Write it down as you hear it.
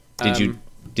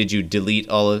Did you delete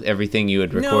everything you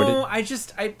had recorded? No,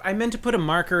 I meant to put a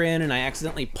marker in and I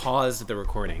accidentally paused the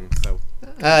recording. So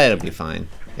it'll be fine.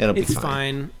 It's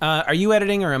fine. Are you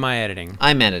editing or am I editing?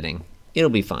 I'm editing. It'll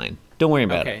be fine. Don't worry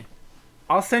about it. Okay.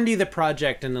 I'll send you the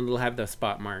project and then it'll have the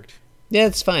spot marked. Yeah,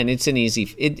 it's fine. It's an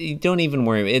easy. Don't even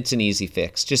worry. It's an easy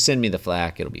fix. Just send me the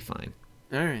FLAC. It'll be fine.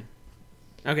 All right.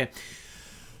 Okay.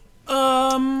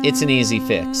 It's an easy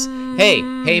fix. Hey,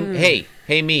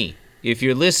 me. If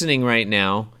you're listening right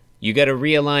now, you got to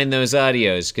realign those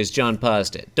audios because John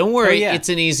paused it. Don't worry, It's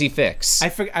an easy fix.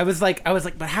 I was like,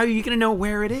 but how are you gonna know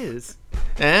where it is?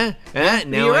 Now I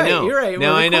know. You're right.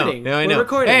 Now I know. We're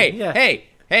recording.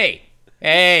 Hey!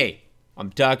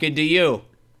 I'm talking to you.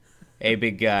 Hey,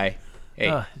 big guy.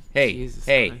 Hey,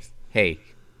 hey.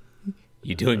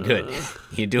 You're doing good.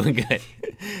 You're doing good.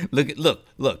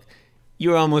 Look.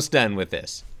 You're almost done with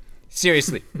this.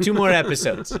 Seriously, 2 more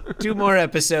episodes. 2 more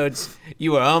episodes.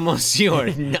 You are almost out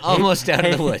of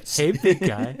the woods. Hey, big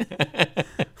guy.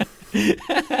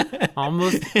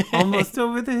 almost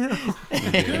over the hill.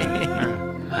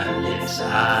 My lips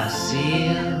are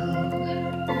sealed.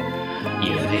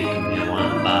 You make me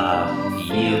want barf.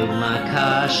 Yield my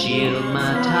car, shield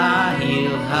my tie,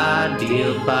 heel, hard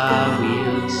deal, bar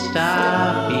wheel,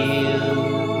 stop you.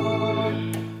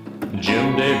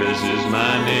 Jim Davis is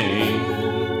my name.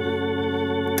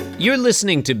 You're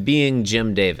listening to Being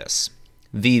Jim Davis,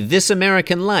 the This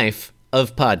American Life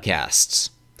of podcasts.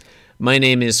 My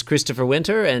name is Christopher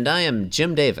Winter, and I am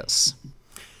Jim Davis.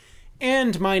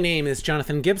 And my name is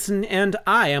Jonathan Gibson, and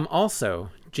I am also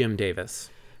Jim Davis.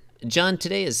 John,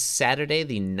 today is Saturday,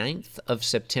 the 9th of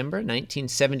September,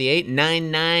 1978,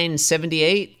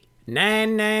 9978.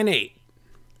 998.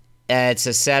 It's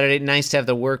a Saturday. Nice to have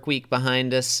the work week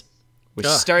behind us. We're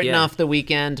starting off the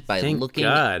weekend by looking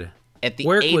at the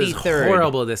work 83rd. Was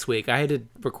horrible this week. I had to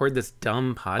record this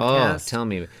dumb podcast. Oh, tell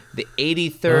me. The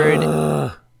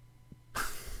 83rd.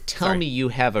 Tell me you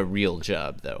have a real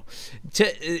job, though.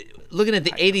 Looking at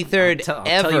the 83rd I'll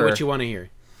ever. tell you what you want to hear.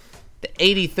 The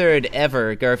 83rd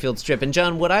ever Garfield strip. And,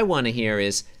 John, what I want to hear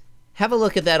is have a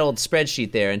look at that old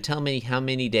spreadsheet there and tell me how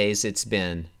many days it's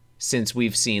been since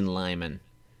we've seen Lyman.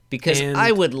 Because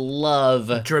I would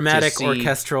love dramatic to see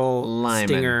orchestral Lyman.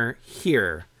 Stinger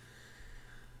here.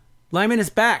 Lyman is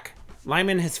back.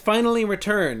 Lyman has finally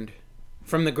returned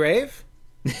from the grave.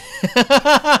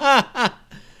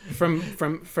 from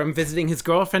visiting his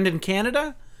girlfriend in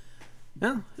Canada.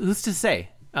 Well, who's to say?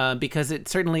 Because it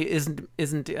certainly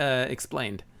isn't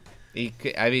explained.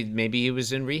 I mean, maybe he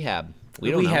was in rehab.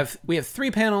 We don't know. We have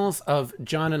 3 panels of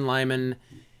John and Lyman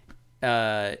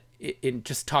in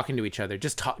just talking to each other,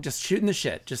 just shooting the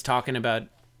shit, just talking about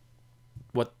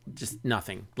just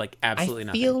nothing, like absolutely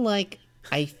nothing.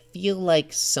 I feel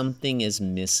like something is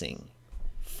missing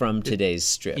from today's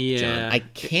strip, John. I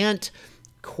can't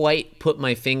quite put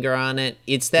my finger on it.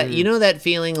 It's that you know that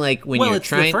feeling like when it's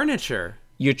the furniture.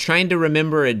 You're trying to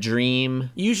remember a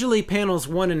dream. Usually panels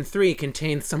 1 and 3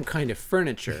 contain some kind of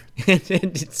furniture.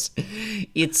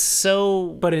 it's so.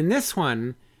 But in this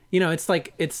one,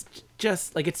 it's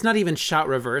just like it's not even shot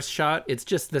reverse shot. It's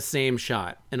just the same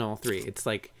shot in all 3. It's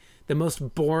like the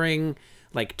most boring,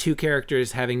 like 2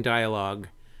 characters having dialogue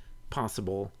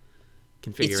possible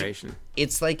configuration.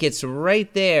 It's like it's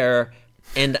right there,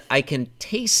 and I can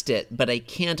taste it, but I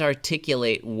can't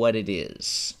articulate what it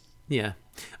is. Yeah.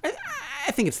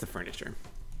 I think it's the furniture.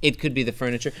 It could be the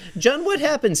furniture. John, what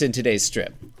happens in today's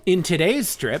strip? In today's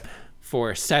strip,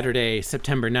 for Saturday,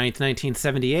 September 9th,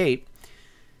 1978,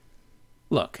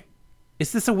 look,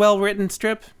 is this a well-written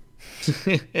strip?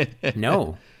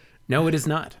 No. No, it is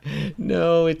not.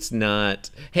 No, it's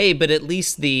not. Hey, but at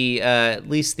least the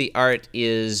art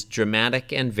is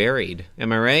dramatic and varied.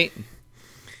 Am I right?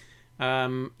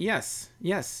 Yes,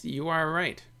 you are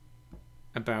right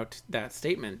about that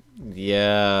statement.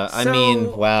 Yeah, I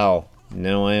mean, wow.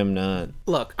 No, I am not.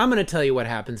 Look, I'm going to tell you what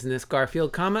happens in this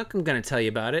Garfield comic. I'm going to tell you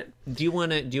about it. Do you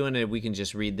want to we can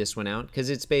just read this one out because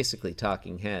it's basically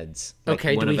talking heads. Like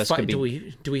okay, do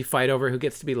we fight over who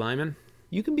gets to be Lyman?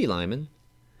 You can be Lyman.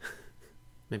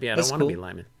 Maybe I don't want to be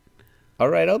Lyman. All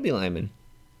right, I'll be Lyman.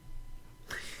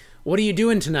 What are you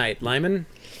doing tonight, Lyman?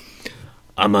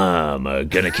 I'm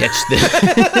gonna catch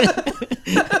the.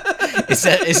 Is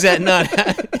that not?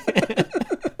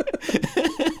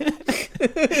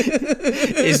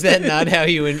 Is that not how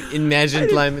you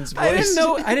imagined Lyman's voice? I didn't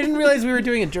know. I didn't realize we were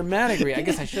doing a dramatic read. I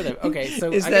guess I should have. Okay,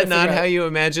 so is that not how you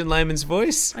imagined Lyman's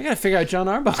voice? I gotta figure out John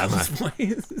Arbaugh's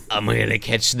voice. I'm gonna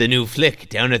catch the new flick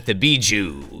down at the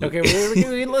Bijou. Okay,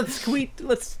 let's.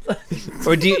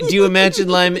 Or do you imagine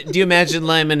Lyman? Do you imagine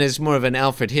Lyman as more of an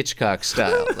Alfred Hitchcock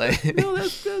style? No,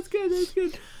 that's good. That's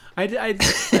good. I gotta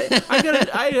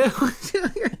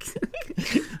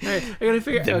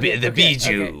figure the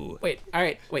bijou. Okay. Wait, all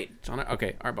right, wait, John.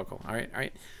 Okay, Arbuckle. All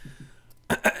right.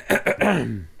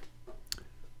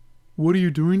 What are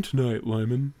you doing tonight,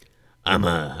 Lyman? I'm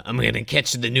gonna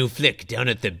catch the new flick down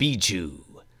at the bijou.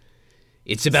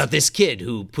 It's about this kid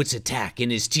who puts a tack in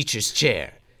his teacher's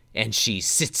chair, and she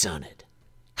sits on it.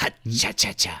 Ha cha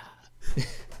cha cha.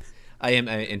 I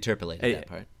interpolated that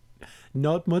part.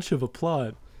 Not much of a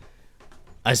plot.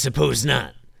 I suppose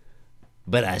not.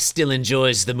 But I still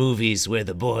enjoys the movies where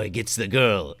the boy gets the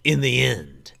girl in the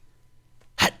end.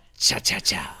 Ha cha cha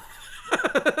cha.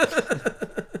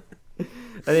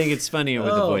 I think it's funnier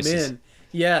with the voices. Man.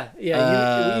 Yeah.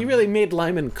 You really made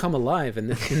Lyman come alive in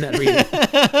that reading.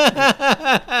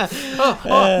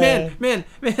 Man.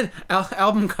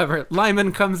 Album cover.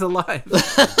 Lyman comes alive.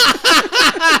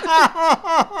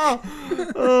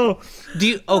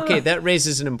 Okay, that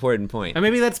raises an important point. Or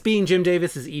maybe that's being Jim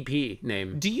Davis's EP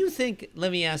name. Do you think,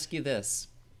 let me ask you this.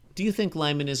 Do you think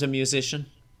Lyman is a musician?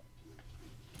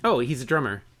 Oh, he's a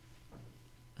drummer.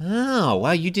 Oh,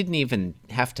 wow, you didn't even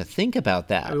have to think about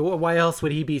that. I mean, why else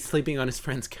would he be sleeping on his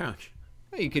friend's couch?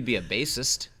 Well, you could be a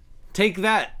bassist. Take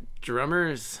that,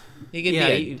 drummers. You could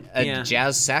be a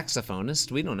jazz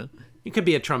saxophonist. We don't know. You could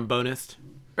be a trombonist.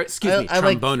 Or, excuse me,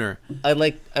 tromboner. I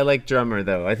like drummer,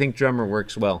 though. I think drummer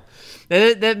works well.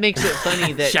 That makes it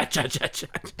funny that...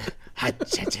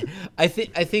 I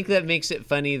think that makes it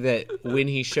funny that when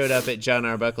he showed up at John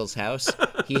Arbuckle's house,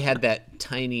 he had that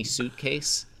tiny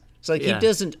suitcase. It's like he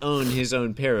doesn't own his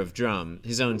own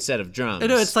his own set of drums.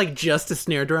 No, it's like just a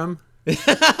snare drum with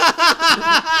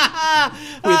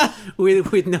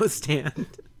no stand.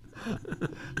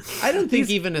 I don't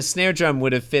think even a snare drum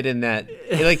would have fit in that.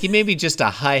 Like maybe just a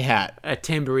hi-hat, a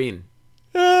tambourine.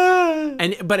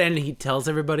 And he tells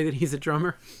everybody that he's a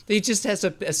drummer. He just has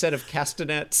a set of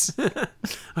castanets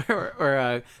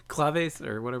or claves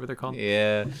or whatever they're called.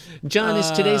 Yeah, John, is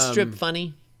today's strip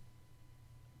funny?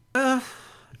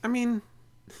 I mean,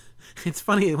 it's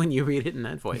funny when you read it in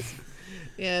that voice.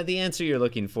 Yeah, the answer you're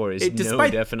looking for is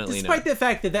definitely no. Despite the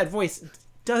fact that voice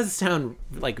does sound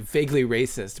like vaguely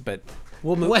racist, but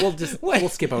we'll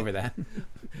skip over that.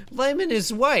 Lyman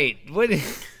is white. What?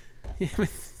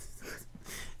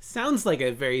 Sounds like a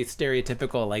very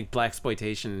stereotypical like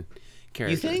blaxploitation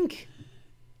character. You think?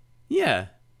 Yeah.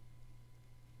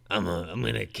 I'm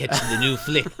gonna catch the new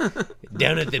flick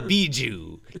down at the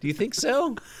bijou. Do you think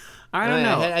so? I don't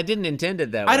know. I didn't intend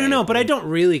it that way. I don't know, but I don't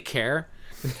really care.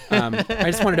 I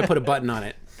just wanted to put a button on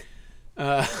it.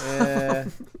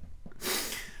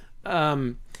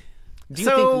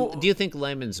 Do you think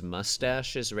Lyman's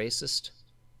mustache is racist?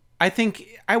 I think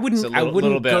I wouldn't. I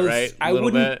wouldn't go. Right?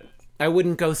 I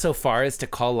wouldn't go so far as to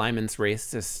call Lyman's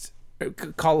racist.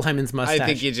 Call Lyman's mustache. I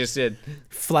think you just did.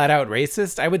 Flat out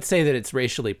racist. I would say that it's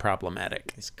racially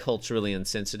problematic. It's culturally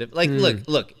insensitive. Like,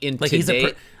 look.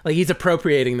 He's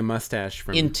appropriating the mustache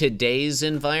from. In today's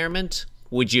environment,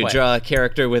 would you draw a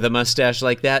character with a mustache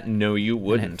like that? No, you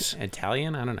wouldn't.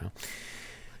 Italian? I don't know.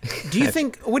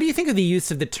 What do you think of the use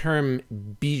of the term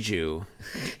bijou?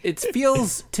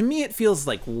 To me it feels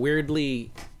like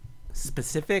weirdly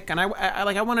specific, and I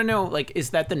want to know, like, is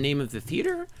that the name of the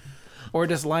theater? Or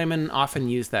does Lyman often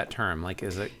use that term? Like,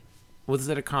 was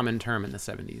it a common term in the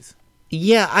 70s?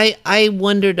 Yeah, I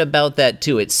wondered about that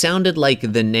too. It sounded like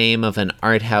the name of an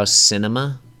art house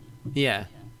cinema. Yeah.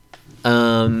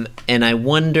 And I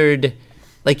wondered,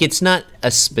 like, it's not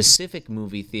a specific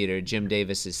movie theater Jim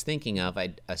Davis is thinking of,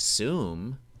 I'd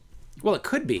assume. Well, it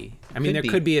could be. I mean, there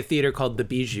could be a theater called The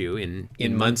Bijou in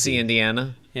Muncie,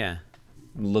 Indiana. Yeah.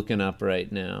 I'm looking up right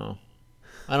now.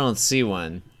 I don't see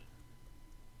one.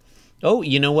 Oh,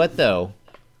 you know what, though?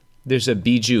 There's a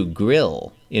Bijou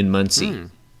Grill in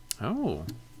Muncie. Oh,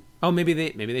 maybe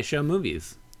they show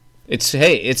movies.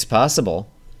 It's possible.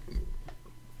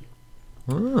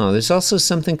 Oh, there's also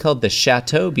something called the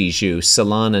Chateau Bijou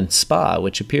Salon and Spa,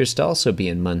 which appears to also be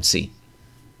in Muncie.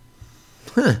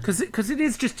 Because it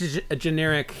is just a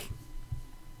generic,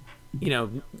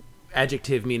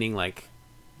 adjective meaning like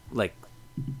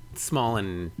small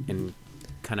and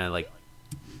kind of like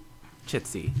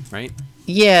chitsy, right?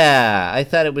 Yeah, I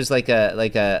thought it was like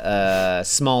a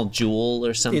small jewel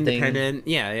or something. Independent,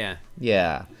 yeah.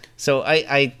 Yeah. So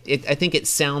I think it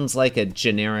sounds like a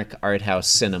generic art house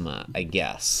cinema, I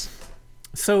guess.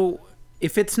 So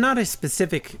if it's not a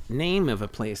specific name of a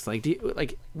place, what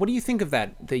do you think of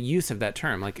that? The use of that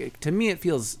term, like, to me, it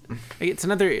feels it's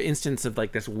another instance of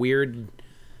like this weird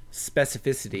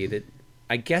specificity that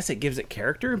I guess it gives it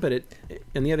character, but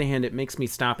on the other hand, it makes me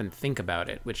stop and think about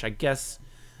it, which I guess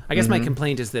my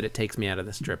complaint is that it takes me out of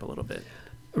the strip a little bit.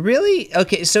 Really?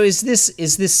 Okay, so is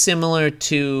this similar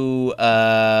to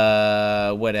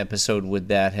what episode would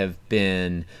that have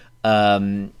been?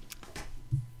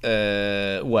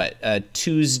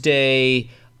 Tuesday,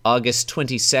 August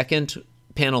 22nd,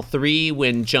 panel 3,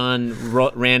 when John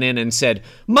ran in and said,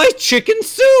 "My chicken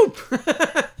soup!"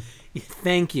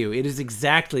 Thank you. It is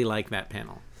exactly like that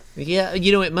panel. Yeah,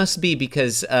 it must be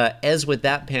because, as with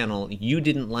that panel, you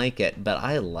didn't like it, but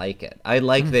I like it. I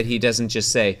like that he doesn't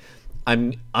just say,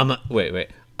 I'm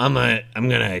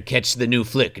gonna catch the new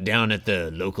flick down at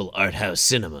the local art house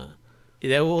cinema.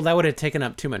 That would have taken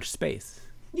up too much space.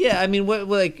 Yeah, I mean,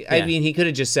 he could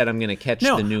have just said, "I'm going to catch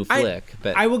the new flick."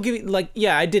 But I will give you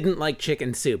I didn't like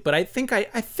chicken soup, but I think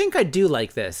I do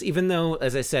like this, even though,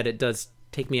 as I said, it does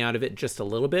take me out of it just a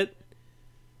little bit,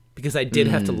 because I did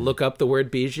have to look up the word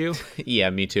bijou. Yeah,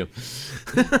 me too.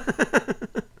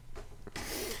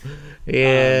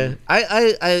 Yeah,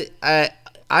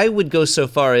 I would go so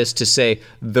far as to say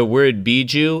the word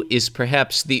bijou is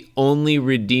perhaps the only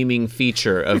redeeming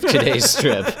feature of today's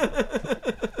strip.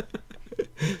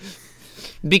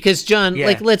 Because John,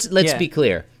 let's be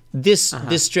clear. This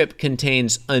strip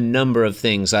contains a number of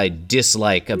things I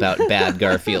dislike about bad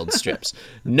Garfield strips.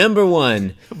 Number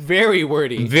one, very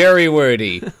wordy. Very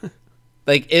wordy.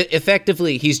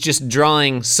 Effectively, he's just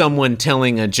drawing someone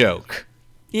telling a joke.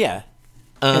 Yeah.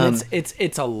 And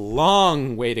it's a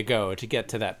long way to go to get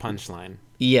to that punchline.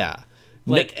 Yeah.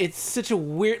 It's such a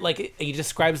weird, he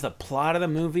describes the plot of the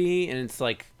movie, and it's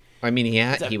like, I mean,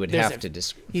 he would have to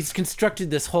describe. He's constructed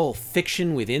this whole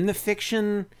fiction within the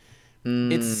fiction.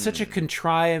 It's such a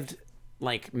contrived,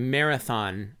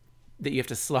 marathon that you have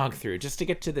to slog through just to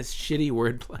get to this shitty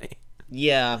wordplay.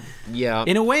 Yeah.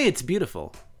 In a way, it's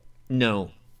beautiful.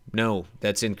 No,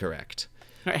 that's incorrect.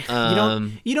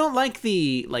 You don't like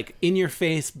the in your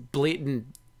face, blatant,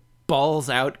 balls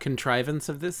out contrivance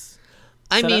of this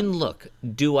setup? I mean, look,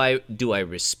 do I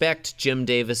respect Jim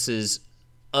Davis's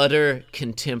utter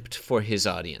contempt for his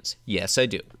audience? Yes, I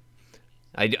do.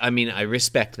 I mean, I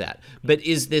respect that. But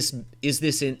is this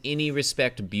in any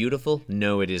respect beautiful?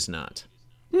 No, it is not.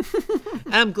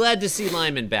 I'm glad to see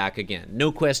Lyman back again.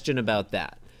 No question about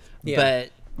that. Yeah.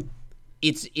 But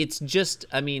it's just,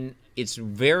 I mean, it's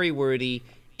very wordy,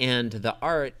 and the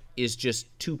art is just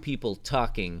two people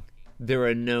talking.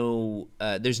 There's no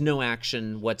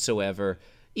action whatsoever.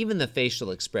 Even the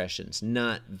facial expressions,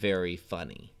 not very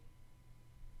funny.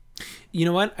 You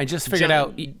know what? I just figured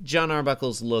out John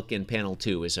Arbuckle's look in panel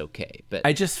 2 is okay, but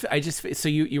I just so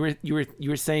you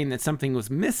were saying that something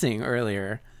was missing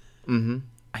earlier. Mm-hmm.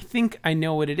 I think I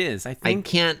know what it is. I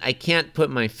can't put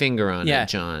my finger on it,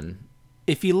 John.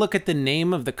 If you look at the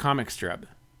name of the comic strip.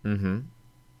 Mm-hmm.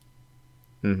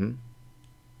 Mm-hmm.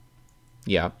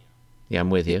 Yeah,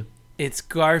 I'm with you. It's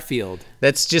Garfield.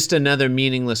 That's just another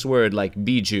meaningless word like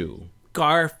bijou.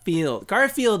 Garfield.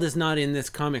 Garfield is not in this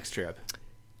comic strip.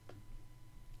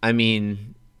 I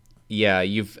mean, yeah,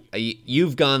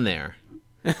 you've gone there.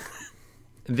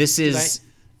 This is.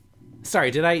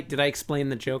 Sorry, did I explain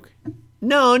the joke?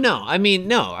 No. I mean,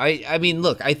 no. I mean,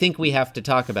 look. I think we have to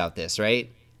talk about this,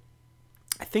 right?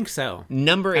 I think so.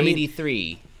 Number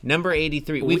 83. Number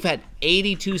 83. We've had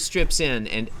 82 strips in,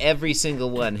 and every single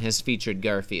one has featured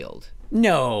Garfield.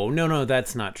 No,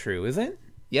 that's not true, is it?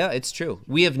 Yeah, it's true.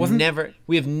 We have never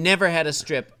had a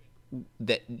strip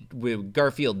where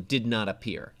Garfield did not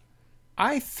appear.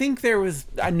 I think there was.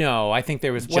 No, I think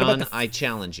there was. John, I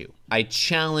challenge you. I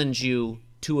challenge you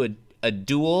to a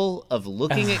duel of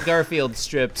looking at Garfield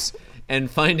strips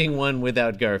and finding one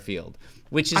without Garfield,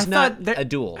 which is not a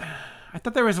duel. I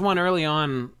thought there was one early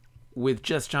on with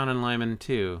just John and Lyman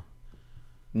too.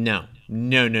 No.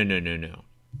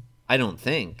 I don't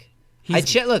think. I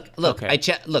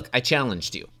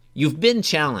challenged you. You've been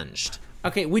challenged.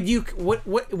 Okay, would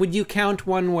you count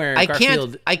one where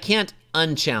Garfield... I can't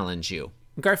unchallenge you.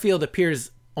 Garfield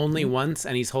appears only once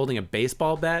and he's holding a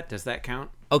baseball bat. Does that count?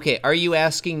 Okay, are you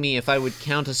asking me if I would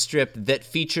count a strip that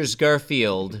features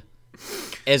Garfield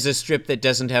as a strip that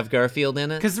doesn't have Garfield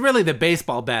in it? Because really the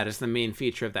baseball bat is the main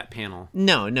feature of that panel.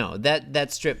 No,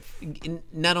 that strip,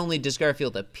 not only does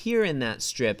Garfield appear in that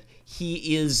strip,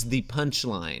 he is the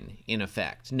punchline, in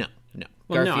effect. No.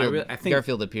 Well, Garfield, I think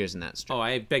Garfield appears in that strip. Oh,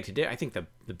 I beg to differ. I think the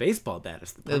baseball bat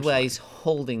is the punchline. Well, he's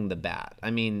holding the bat.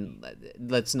 I mean,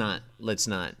 let's not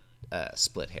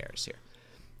split hairs here.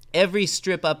 Every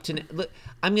strip up to look,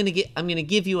 I'm gonna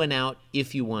give you an out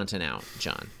if you want an out,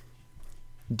 John.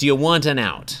 Do you want an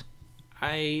out?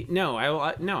 I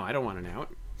don't want an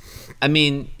out. I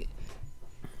mean,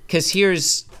 because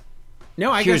here's.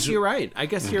 No, I guess you're right. My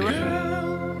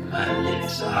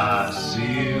lips are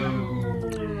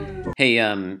sealed.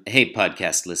 Hey,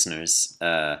 podcast listeners.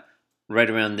 Right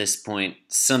around this point,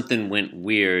 something went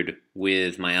weird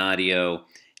with my audio,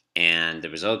 and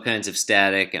there was all kinds of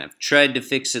static, and I've tried to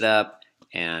fix it up,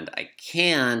 and I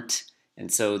can't.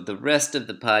 And so the rest of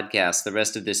the podcast, the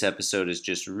rest of this episode is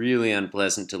just really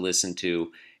unpleasant to listen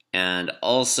to, and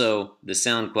also the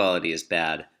sound quality is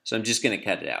bad, so I'm just going to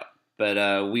cut it out.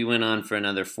 But we went on for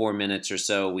another 4 minutes or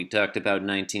so. We talked about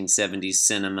 1970s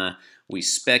cinema. We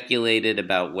speculated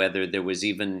about whether there was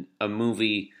even a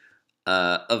movie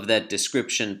of that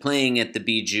description playing at the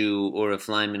Bijou, or if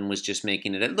Lyman was just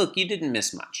making it. Look, you didn't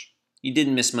miss much. You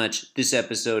didn't miss much. This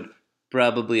episode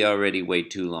probably already way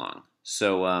too long.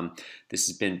 So this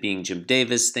has been Being Jim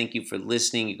Davis. Thank you for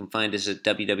listening. You can find us at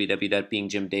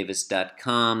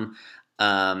www.beingjimdavis.com.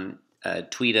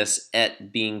 Tweet us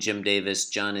at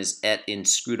BeingJimDavis. John is at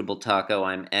Inscrutable Taco.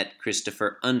 I'm at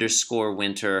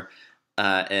Christopher_Winter.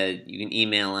 You can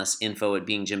email us,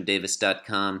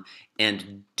 info@beingjimdavis.com.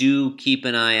 And do keep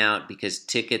an eye out, because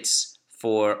tickets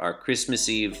for our Christmas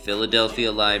Eve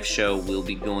Philadelphia live show will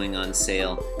be going on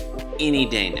sale any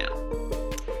day now.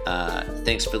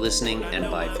 Thanks for listening,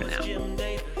 and bye for now.